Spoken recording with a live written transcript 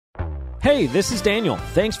Hey, this is Daniel.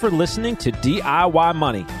 Thanks for listening to DIY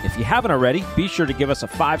Money. If you haven't already, be sure to give us a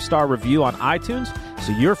 5-star review on iTunes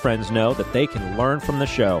so your friends know that they can learn from the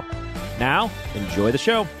show. Now, enjoy the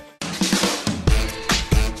show.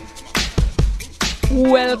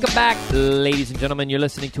 Welcome back, ladies and gentlemen. You're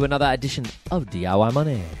listening to another edition of DIY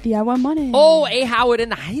Money. DIY Money. Oh, hey, Howard in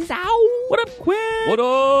the house. What up, Quint? What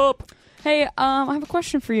up? Hey, I have a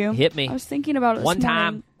question for you. Hit me. I was thinking about it One this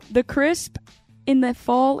morning. time. The crisp in the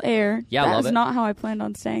fall air. Yeah, I love it. That's not how I planned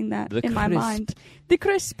on saying that The in my crisp. mind. The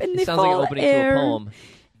crisp in the Sounds like fall an opening air to a poem.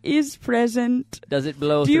 is present. Does it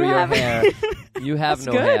blow Do you through your have- hair? You have That's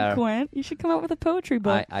no good, hair. Quint. You should come up with a poetry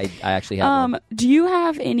book. I actually have one. Do you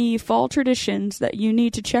have any fall traditions that you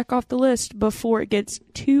need to check off the list before it gets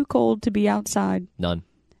too cold to be outside? None.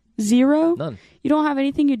 Zero? None. You don't have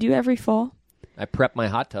anything you do every fall? I prep my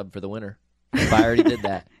hot tub for the winter. If I already did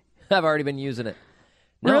that. I've already been using it.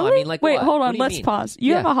 No, Really? I mean, like, wait, what? hold What on. do you Let's mean? pause.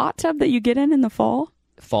 You Yeah. have a hot tub that you get in the fall?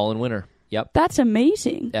 Fall and winter. Yep. That's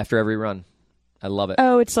amazing. After every run. I love it.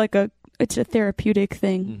 Oh, it's a therapeutic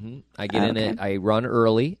thing. Mm-hmm. I get in it. I run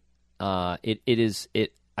early. I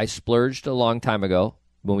splurged a long time ago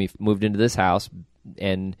when we moved into this house,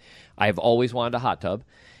 and I've always wanted a hot tub.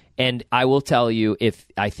 And I will tell you, if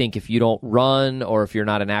you don't run or if you're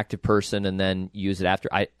not an active person and then use it after,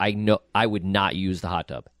 I know I would not use the hot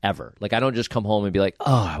tub ever. Like, I don't just come home and be like,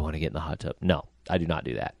 oh, I want to get in the hot tub. No, I do not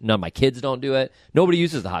do that. None of my kids don't do it. Nobody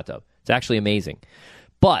uses the hot tub. It's actually amazing.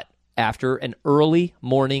 But after an early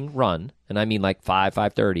morning run, and I mean like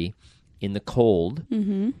 5:30 in the cold,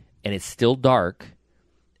 and it's still dark,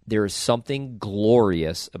 there is something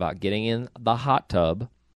glorious about getting in the hot tub,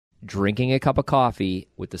 drinking a cup of coffee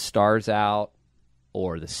with the stars out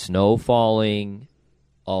or the snow falling.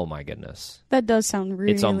 Oh, my goodness. That does sound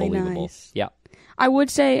really It's unbelievable. nice. Yeah. I would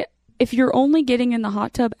say if you're only getting in the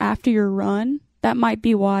hot tub after your run, that might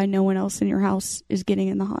be why no one else in your house is getting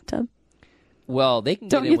in the hot tub. Well, they can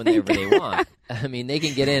Don't get you in whenever think? they want. I mean, they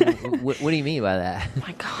can get in. What do you mean by that? Oh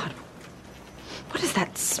my God. What is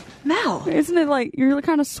that smell? Isn't it like you're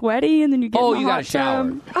kind of sweaty and then you get in the You hot got to shower.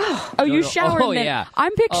 tub? Oh, No, you no. showered Oh, then. yeah.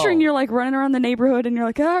 I'm picturing Oh. you're like running around the neighborhood and you're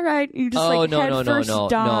like, all right. You just head first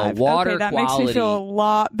dive. Water okay, that quality. makes me feel a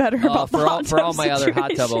lot better about the hot tub for all my other hot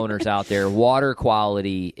tub situation. owners out there, water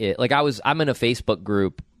quality. I'm in a Facebook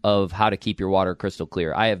group of how to keep your water crystal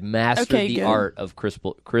clear. I have mastered the good. art of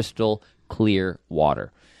crystal clear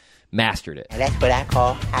water. Mastered it. That's what I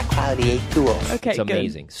call high quality H2O. Okay, It's good.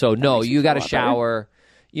 amazing. So no, makes me you got to feel a lot shower.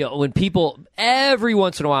 You know, when people, every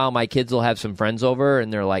once in a while, my kids will have some friends over,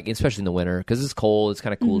 and they're like, especially in the winter, because it's cold, it's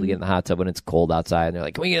kind of cool to get in the hot tub when it's cold outside. And they're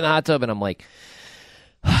like, can we get in the hot tub? And I'm like,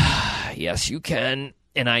 yes, you can.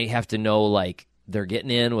 And I have to know, like, they're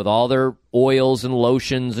getting in with all their oils and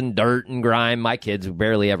lotions and dirt and grime. My kids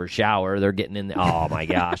barely ever shower. They're getting in. Oh, my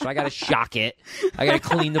gosh. I got to shock it. I got to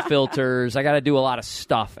clean the filters. I got to do a lot of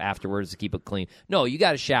stuff afterwards to keep it clean. No, you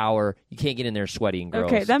got to shower. You can't get in there sweaty and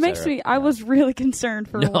gross. Okay, that et makes cetera. me. I was really concerned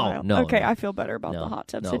for a while. No, okay, no. I feel better about the hot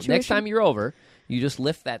tub No. situation. Next time you're over, you just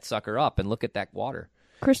lift that sucker up and look at that water.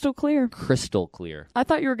 Crystal clear. Crystal clear. I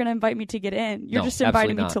thought you were going to invite me to get in. You're No, just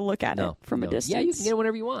inviting absolutely me to not. look at No, it from a no. distance. Yeah, you can get it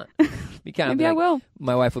whenever you want. Be kind of Maybe I will.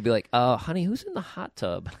 My wife would be like, honey, who's in the hot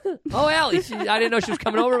tub? Oh, Allie. I didn't know she was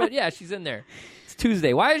coming over, but yeah, she's in there. It's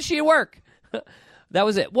Tuesday. Why is she at work? That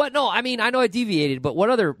was it. What? No, I mean, I know I deviated, but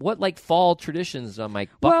what like fall traditions on my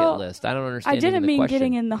bucket list? I don't understand. I didn't even the mean question.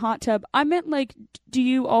 getting in the hot tub. I meant like, do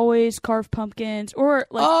you always carve pumpkins or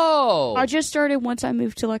like? Oh, I just started once I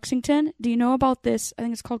moved to Lexington. Do you know about this? I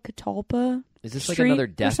think it's called Catalpa. is this like Street another or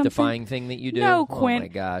death-defying something? thing that you do? No, Oh Quint. my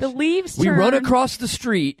gosh. The leaves We turn. run across the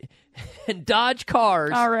street and dodge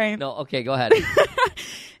cars. All right. No, okay, go ahead.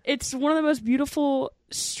 It's one of the most beautiful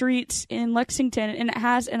streets in Lexington, and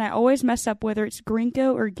I always mess up whether it's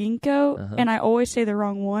Grinko or Ginkgo, and I always say the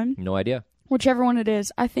wrong one. No idea. Whichever one it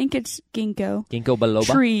is. I think it's Ginkgo. Ginkgo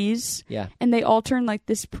biloba? Trees. Yeah. And they all turn like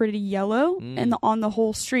this pretty yellow and on the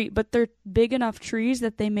whole street, but they're big enough trees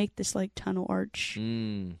that they make this like tunnel arch.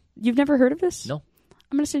 You've never heard of this? No.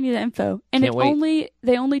 I'm going to send you the info. And Can't wait.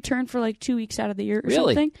 they only turn for like 2 weeks out of the year or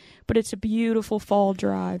Really? something, but it's a beautiful fall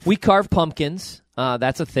drive. We carve pumpkins.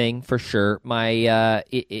 That's a thing for sure. We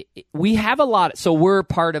have a lot. So we're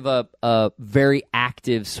part of a very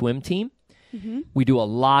active swim team. Mm-hmm. We do a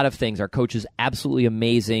lot of things. Our coach is absolutely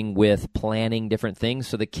amazing with planning different things.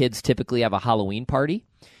 So the kids typically have a Halloween party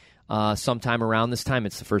sometime around this time.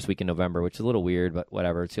 It's the first week in November, which is a little weird, but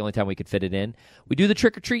whatever. It's the only time we could fit it in. We do the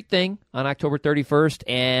trick-or-treat thing on October 31st,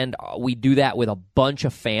 and we do that with a bunch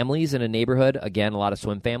of families in a neighborhood. Again, a lot of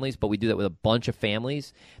swim families, but we do that with a bunch of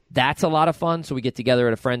families. That's a lot of fun. So we get together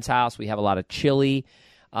at a friend's house. We have a lot of chili.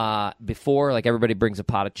 before. Like everybody brings a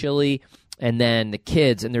pot of chili, and then the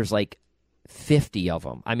kids, and there's like 50 of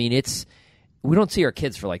them. I mean, we don't see our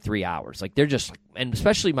kids for like 3 hours. Like they're just, and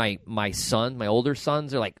especially my son, my older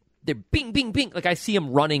sons, they're bing, bing, bing. Like I see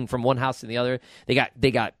them running from one house to the other. They got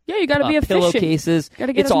you got to be efficient. Pillowcases. Got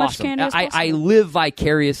to get it's as much awesome. candy as possible. I live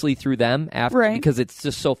vicariously through them because it's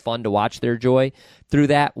just so fun to watch their joy through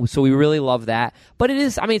that. So we really love that. But it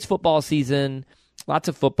is, I mean, it's football season. Lots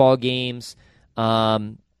of football games.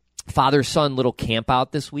 Father-son little camp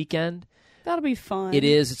out this weekend. That'll be fun. It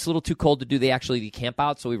is. It's a little too cold to do. They actually do camp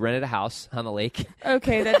out, so we rented a house on the lake.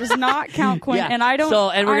 Okay, that does not count, Quint. Yeah. And I don't.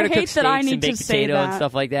 And we're I gonna cook hate that I steaks need and to baked say potato that. and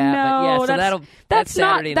stuff like that. No, but yeah, so that's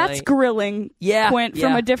Saturday not. night. That's grilling. Yeah, Quint,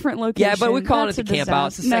 from a different location. Yeah, but we're calling That's it the a camp out.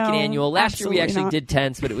 It's the second disaster. annual. Last year we actually not. did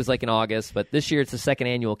tents, but it was like in August. But this year it's the second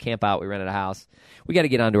annual camp out. We rented a house. We got to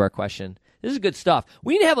get on to our question. This is good stuff.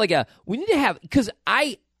 We need to have because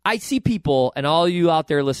I see people, and all you out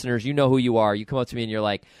there listeners, you know who you are. You come up to me and you're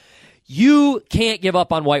like, you can't give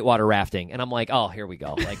up on whitewater rafting. And I'm like, oh, here we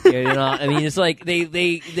go. Like, you know, I mean, it's like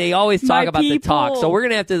they always talk about the talk. So we're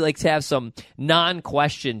going to have to have some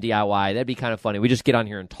non-question DIY. That'd be kind of funny. We just get on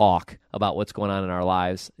here and talk about what's going on in our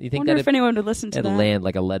lives. You think I wonder if anyone would listen to that. It'd land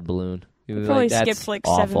like a lead balloon. We probably like, skipped like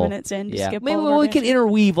awful. 7 minutes in. Yeah. Skip Maybe we can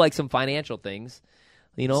interweave like some financial things.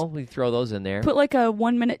 You know, we throw those in there. Put like a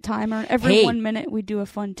 1-minute timer. Every 1 minute we do a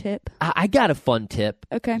fun tip. I got a fun tip.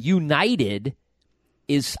 Okay. United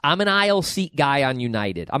I'm an aisle seat guy on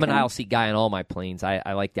United. I'm an aisle seat guy on all my planes.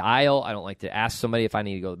 I like the aisle. I don't like to ask somebody if I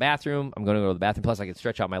need to go to the bathroom. I'm going to go to the bathroom. Plus, I can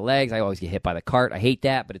stretch out my legs. I always get hit by the cart. I hate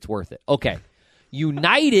that, but it's worth it. Okay.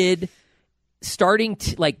 United, starting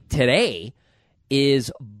today,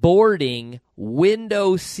 is boarding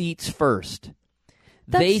window seats first.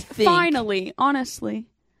 They think, finally, honestly.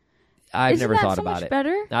 I've Isn't never that thought so about much it.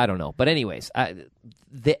 better? I don't know. But anyways,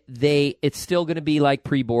 it's still going to be like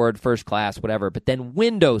pre-board, first class, whatever. But then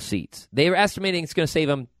window seats. They were estimating it's going to save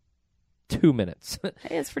them 2 minutes.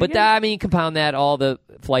 Hey, it's pretty but good. I mean, compound that, all the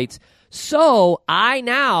flights. So I'm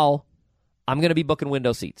going to be booking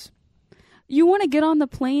window seats. You want to get on the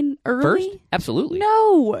plane early? First? Absolutely.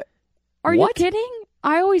 No. Are you What? kidding?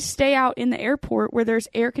 I always stay out in the airport where there's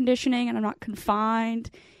air conditioning and I'm not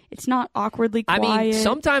confined. It's not awkwardly quiet. I mean,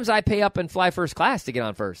 sometimes I pay up and fly first class to get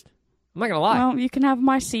on first. I'm not going to lie. Well, you can have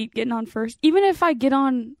my seat getting on first. Even if I get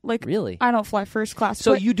on, Really? I don't fly first class.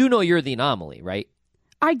 So but you do know you're the anomaly, right?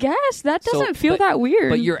 I guess. That doesn't feel that weird.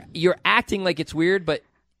 But you're acting like it's weird, but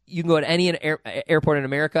you can go to any airport in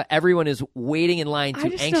America. Everyone is waiting in line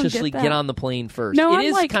to anxiously get on the plane first. No, it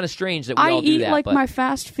is kind of strange that we all do that. I eat my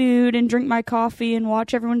fast food and drink my coffee and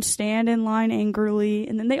watch everyone stand in line angrily,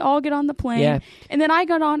 and then they all get on the plane. Yeah. And then I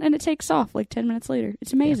got on, and it takes off like 10 minutes later.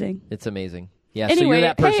 It's amazing. Yeah, it's amazing. Yeah, anyway, so you're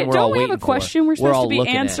that person we're all don't we waiting have a question we're for. supposed to be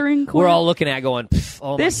answering? We're all looking at going,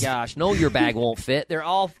 oh my This- gosh, no, your bag won't fit. They're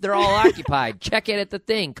all occupied. Check it at the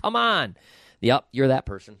thing. Come on. Yep, you're that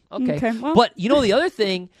person. Okay. Well. But you know the other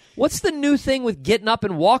thing? What's the new thing with getting up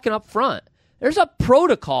and walking up front? There's a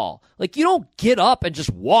protocol. Like, you don't get up and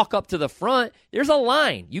just walk up to the front. There's a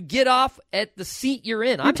line. You get off at the seat you're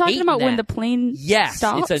in. You're talking about that. when the plane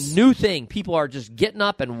stops? It's a new thing. People are just getting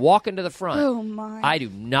up and walking to the front. Oh, my. I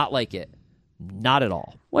do not like it. Not at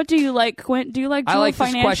all. What do you like, Quint? Do you like I like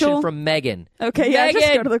Financial? this question from Megan. Okay, yeah, Megan,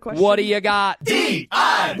 just go to the question. what do you got?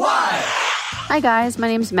 Hi guys, my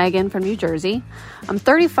name's Megan from New Jersey. I'm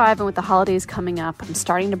 35 and with the holidays coming up, I'm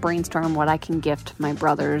starting to brainstorm what I can gift my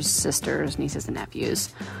brothers, sisters, nieces, and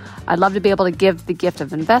nephews. I'd love to be able to give the gift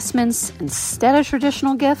of investments instead of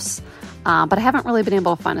traditional gifts, but I haven't really been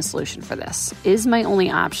able to find a solution for this. Is my only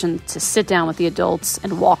option to sit down with the adults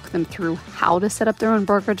and walk them through how to set up their own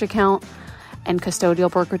brokerage account and custodial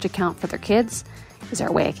brokerage account for their kids? Is there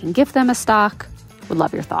a way I can gift them a stock? Would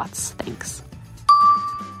love your thoughts. Thanks.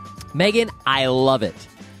 Megan, I love it.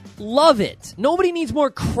 Love it. Nobody needs more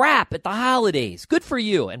crap at the holidays. Good for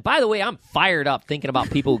you. And by the way, I'm fired up thinking about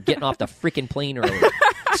people getting off the freaking plane early.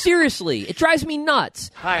 Seriously, it drives me nuts.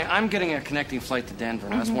 Hi, I'm getting a connecting flight to Denver,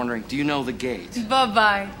 and I was wondering, do you know the gate?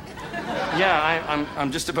 Bye-bye. Yeah,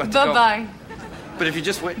 I'm just about to go. Bye-bye. But if you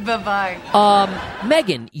just wait... Bye-bye.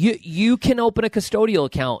 Megan, you can open a custodial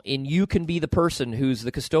account, and you can be the person who's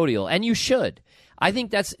the custodial, and you should. I think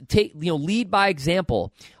that's lead by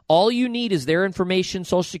example. All you need is their information,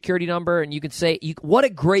 social security number, and you can say, what a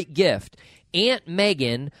great gift. Aunt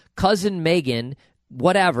Megan, cousin Megan,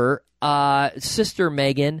 whatever, sister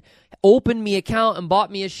Megan, opened me account and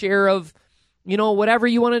bought me a share of, whatever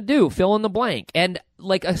you want to do, fill in the blank. And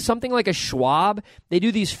like something like a Schwab, they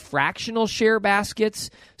do these fractional share baskets.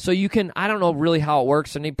 So you can, I don't know really how it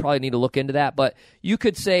works, and you probably need to look into that, but you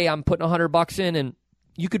could say, I'm putting $100 in, and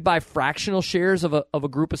You could buy fractional shares of a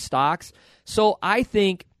group of stocks. So I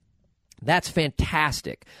think that's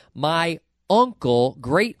fantastic. My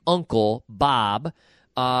great uncle, Bob,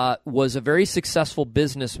 was a very successful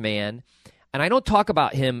businessman, and I don't talk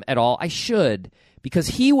about him at all. I should, because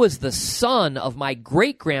he was the son of my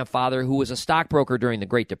great-grandfather, who was a stockbroker during the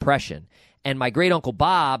Great Depression. And my great-uncle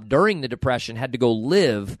Bob, during the Depression, had to go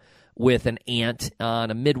live with an aunt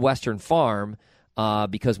on a Midwestern farm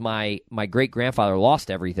because my great-grandfather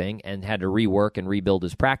lost everything and had to rework and rebuild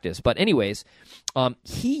his practice. But anyways,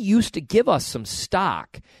 he used to give us some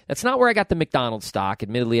stock. That's not where I got the McDonald's stock.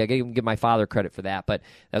 Admittedly, I give my father credit for that, but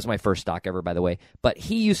that was my first stock ever, by the way. But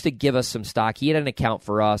he used to give us some stock. He had an account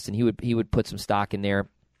for us, and he would put some stock in there.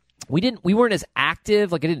 We weren't as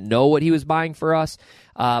active. Like, I didn't know what he was buying for us,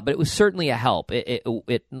 but it was certainly a help. It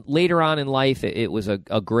later on in life, it was a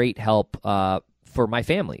great help for my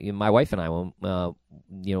family. My wife and I,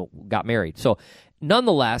 got married. So,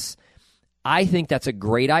 nonetheless, I think that's a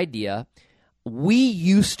great idea. We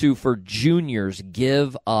used to, for juniors,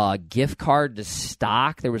 give a gift card to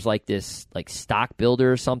stock. There was this Stock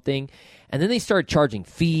Builder or something. And then they started charging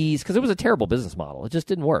fees because it was a terrible business model. It just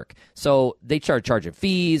didn't work. So they started charging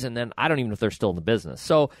fees, and then I don't even know if they're still in the business.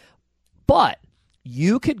 But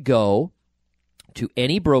you could go to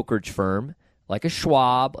any brokerage firm, like a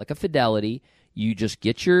Schwab, like a Fidelity. You just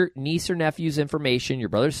get your niece or nephew's information, your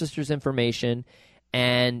brother or sister's information,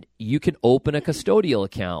 and you can open a custodial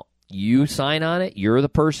account. You sign on it. You're the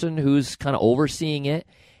person who's kind of overseeing it.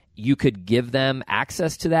 You could give them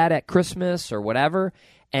access to that at Christmas or whatever.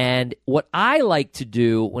 And what I like to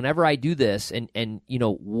do whenever I do this, and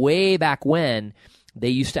way back when, they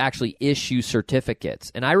used to actually issue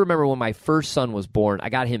certificates. And I remember when my first son was born, I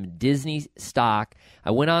got him Disney stock.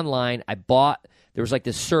 I went online. There was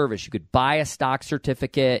this service. You could buy a stock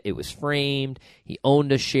certificate. It was framed. He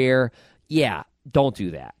owned a share. Yeah, don't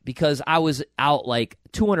do that, because I was out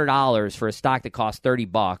 $200 for a stock that cost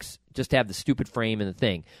 $30 just to have the stupid frame and the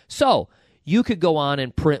thing. So you could go on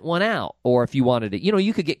and print one out, or if you wanted to,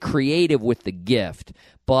 you could get creative with the gift.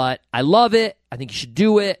 But I love it. I think you should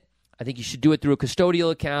do it. I think you should do it through a custodial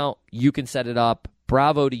account. You can set it up.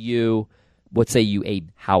 Bravo to you. What say you, Abe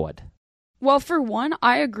Howard? Well, for one,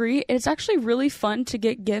 I agree. It's actually really fun to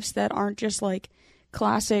get gifts that aren't just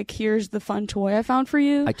classic, here's the fun toy I found for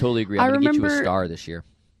you. I totally agree. I'm going to get you a star this year.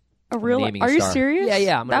 A real? Are you serious?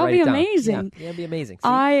 Yeah. That would be amazing. Yeah, it'd be amazing. See?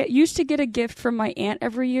 I used to get a gift from my aunt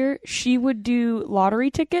every year. She would do lottery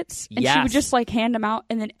tickets, and she would just hand them out,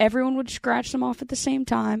 and then everyone would scratch them off at the same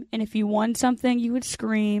time. And if you won something, you would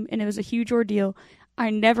scream, and it was a huge ordeal. I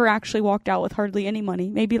never actually walked out with hardly any money,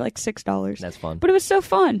 maybe $6. That's fun. But it was so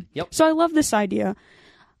fun. Yep. So I love this idea.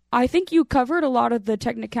 I think you covered a lot of the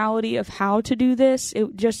technicality of how to do this. It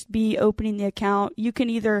would just be opening the account. You can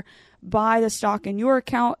either buy the stock in your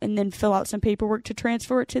account and then fill out some paperwork to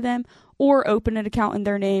transfer it to them, or open an account in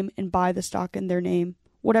their name and buy the stock in their name,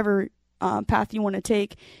 whatever path you want to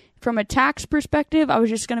take. From a tax perspective, I was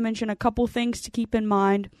just going to mention a couple things to keep in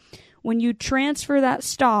mind. When you transfer that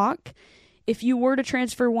stock, if you were to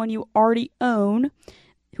transfer one you already own,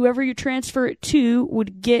 whoever you transfer it to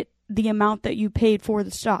would get the amount that you paid for the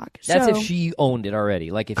stock. That's if she owned it already.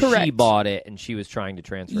 If correct. She bought it and she was trying to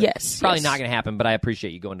transfer it. Yes. Probably not going to happen, but I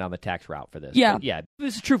appreciate you going down the tax route for this. Yeah. But yeah.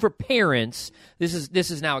 This is true for parents. This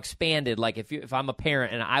is now expanded. If I'm a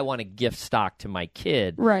parent and I want to gift stock to my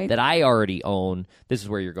kid that I already own, this is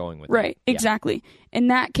where you're going with it. Right. Yeah. Exactly. In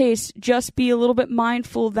that case, just be a little bit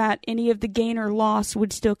mindful that any of the gain or loss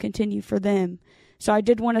would still continue for them. So I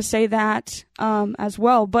did want to say that as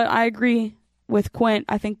well. But I agree with Quint.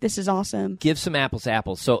 I think this is awesome. Give some apples to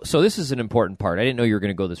apples. So this is an important part. I didn't know you were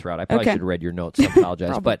going to go this route. I probably should have read your notes. So I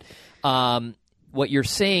apologize. But what you're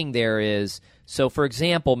saying there is, so for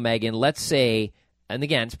example, Megan, let's say, and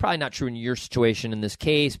again, it's probably not true in your situation in this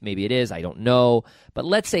case. Maybe it is. I don't know. But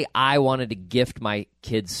let's say I wanted to gift my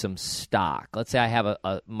kids some stock. Let's say I have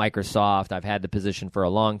a Microsoft. I've had the position for a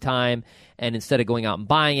long time. And instead of going out and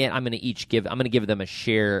buying it, I'm going to give them a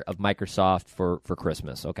share of Microsoft for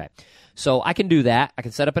Christmas. Okay. So I can do that. I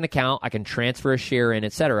can set up an account. I can transfer a share in,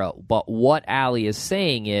 etc. But what Allie is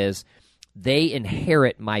saying is they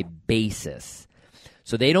inherit my basis.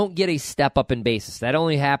 So they don't get a step up in basis. That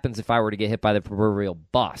only happens if I were to get hit by the proverbial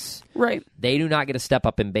bus. Right. They do not get a step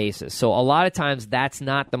up in basis. So a lot of times that's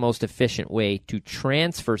not the most efficient way to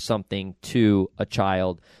transfer something to a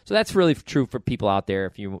child. So that's really true for people out there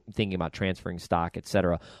if you're thinking about transferring stock,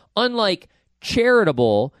 etc. Unlike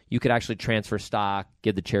charitable, you could actually transfer stock,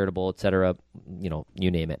 give the charitable, etc. You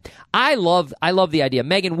name it. I love the idea.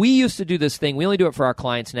 Megan, we used to do this thing. We only do it for our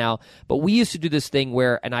clients now, but we used to do this thing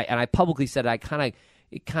where, and I publicly said it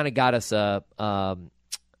kind of got us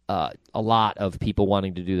a lot of people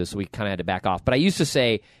wanting to do this, so we kind of had to back off. But I used to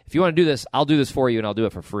say, if you want to do this, I'll do this for you, and I'll do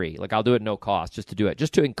it for free. Like, I'll do it at no cost just to do it,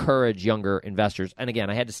 just to encourage younger investors. And again,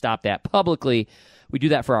 I had to stop that publicly. We do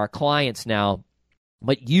that for our clients now.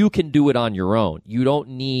 But you can do it on your own. You don't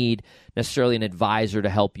need necessarily an advisor to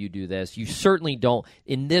help you do this. You certainly don't.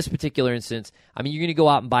 In this particular instance, I mean, you're going to go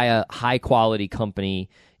out and buy a high-quality company,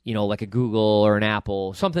 you know, like a Google or an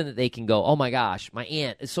Apple, something that they can go, oh, my gosh, my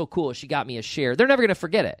aunt is so cool. She got me a share. They're never going to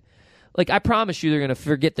forget it. Like, I promise you they're going to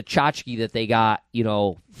forget the tchotchke that they got, you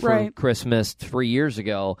know, for Christmas 3 years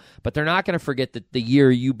ago, but they're not going to forget the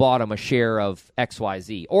year you bought them a share of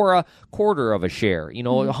XYZ or a quarter of a share, you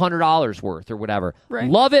know, $100 worth or whatever. Right.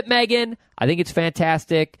 Love it, Megan. I think it's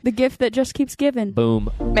fantastic. The gift that just keeps giving.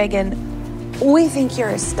 Boom. Megan, we think you're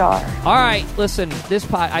a star. All right, listen,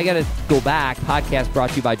 I got to go back. Podcast brought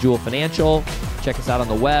to you by Jewel Financial. Check us out on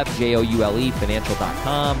the web, JOULE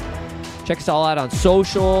financial.com. Check us all out on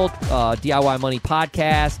social, DIY Money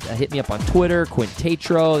Podcast. Hit me up on Twitter, Quint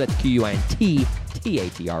Tatro. That's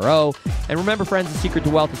QUINTTATRO. And remember, friends, the secret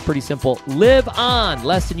to wealth is pretty simple. Live on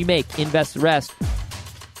less than you make. Invest the rest.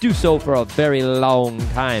 Do so for a very long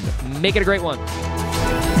time. Make it a great one.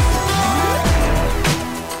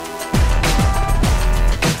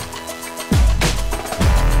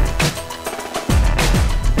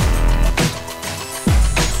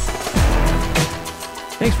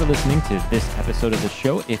 Thanks for listening to this episode of the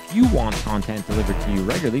show. If you want content delivered to you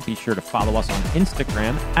regularly, be sure to follow us on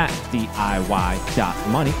Instagram at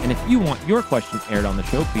DIY.money. And if you want your question aired on the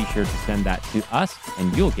show, be sure to send that to us,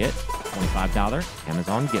 and you'll get a $25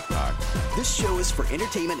 Amazon gift card. This show is for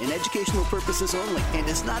entertainment and educational purposes only and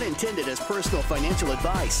is not intended as personal financial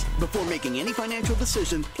advice. Before making any financial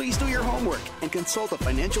decision, please do your homework and consult a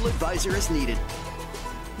financial advisor as needed.